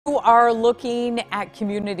You are looking at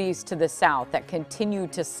communities to the south that continue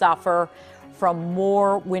to suffer from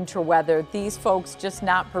more winter weather. These folks just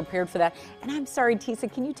not prepared for that. And I'm sorry,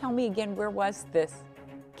 Tisa, can you tell me again, where was this?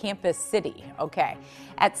 Campus City. Okay.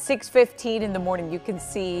 At 6:15 in the morning, you can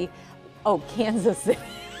see, oh, Kansas City.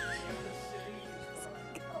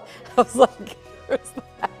 I was like, where's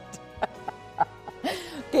that?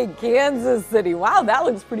 Okay, Kansas City. Wow, that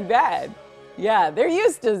looks pretty bad. Yeah, they're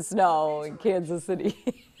used to snow in Kansas City.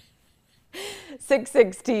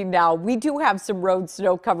 6:16 now. We do have some road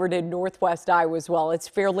snow covered in northwest Iowa as well. It's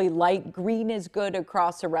fairly light. Green is good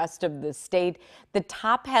across the rest of the state. The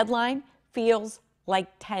top headline feels like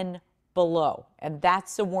 10 below, and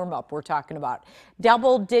that's the warm up we're talking about.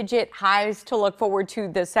 Double-digit highs to look forward to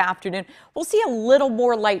this afternoon. We'll see a little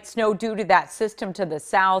more light snow due to that system to the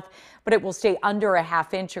south, but it will stay under a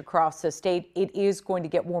 ½ inch across the state. It is going to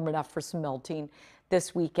get warm enough for some melting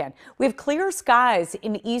this weekend. We have clear skies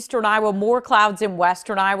in eastern Iowa, more clouds in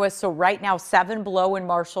western Iowa. So right now 7 below in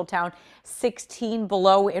Marshalltown, 16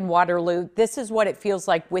 below in Waterloo. This is what it feels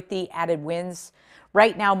like with the added winds.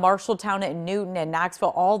 Right now, Marshalltown and Newton and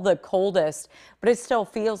Knoxville, all the coldest, but it still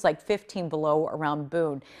feels like 15 below around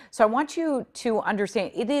Boone. So I want you to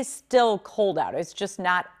understand it is still cold out. It's just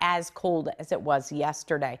not as cold as it was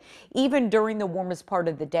yesterday. Even during the warmest part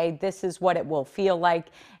of the day, this is what it will feel like.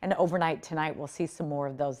 And overnight tonight, we'll see some more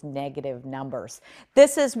of those negative numbers.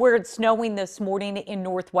 This is where it's snowing this morning in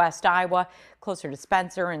northwest Iowa, closer to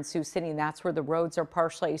Spencer and Sioux City, and that's where the roads are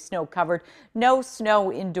partially snow covered. No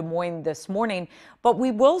snow in Des Moines this morning, but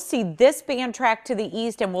we will see this band track to the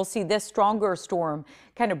east, and we'll see this stronger storm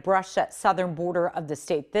kind of brush that southern border of the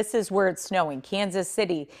state. This is where it's snowing. Kansas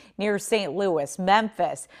City, near St. Louis,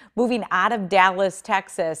 Memphis, moving out of Dallas,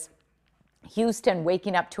 Texas. Houston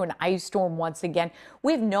waking up to an ice storm once again.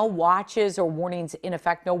 We have no watches or warnings in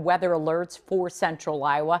effect, no weather alerts for central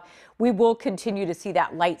Iowa. We will continue to see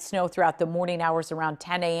that light snow throughout the morning hours around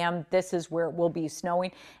 10 a.m. This is where it will be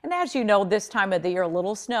snowing. And as you know, this time of the year, a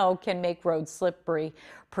little snow can make roads slippery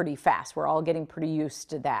pretty fast. We're all getting pretty used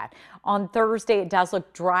to that. On Thursday, it does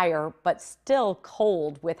look drier, but still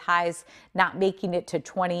cold with highs not making it to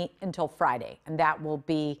 20 until Friday. And that will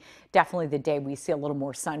be definitely the day we see a little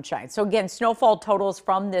more sunshine. So again, snowfall totals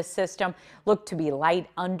from this system look to be light,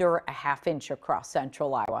 under a ½ inch across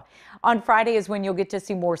central Iowa. On Friday is when you'll get to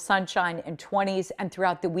see more sunshine and 20s, and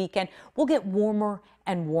throughout the weekend, we'll get warmer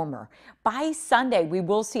and warmer. By Sunday, we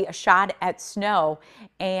will see a shot at snow,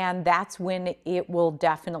 and that's when it will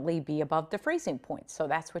definitely be above the freezing point. So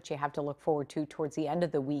that's what you have to look forward to towards the end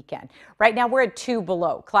of the weekend. Right now, we're at 2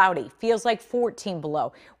 below, cloudy, feels like 14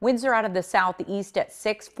 below. Winds are out of the southeast at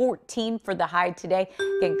 6, 14 for the high today.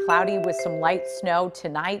 Again, cloudy with some light snow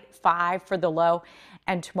tonight, 5 for the low.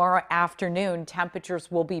 And tomorrow afternoon, temperatures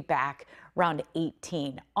will be back around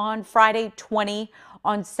 18. On Friday, 20.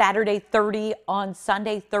 On Saturday, 30. On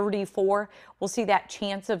Sunday, 34. We'll see that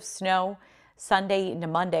chance of snow Sunday into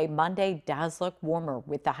Monday. Monday does look warmer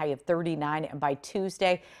with the high of 39. And by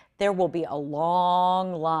Tuesday, there will be a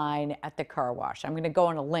long line at the car wash. I'm going to go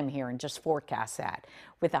on a limb here and just forecast that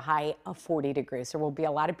with a high of 40 degrees. There will be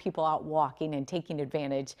a lot of people out walking and taking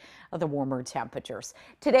advantage of the warmer temperatures.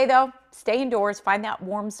 Today, though, stay indoors, find that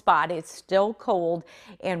warm spot. It's still cold,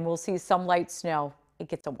 and we'll see some light snow. It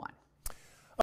gets a 1.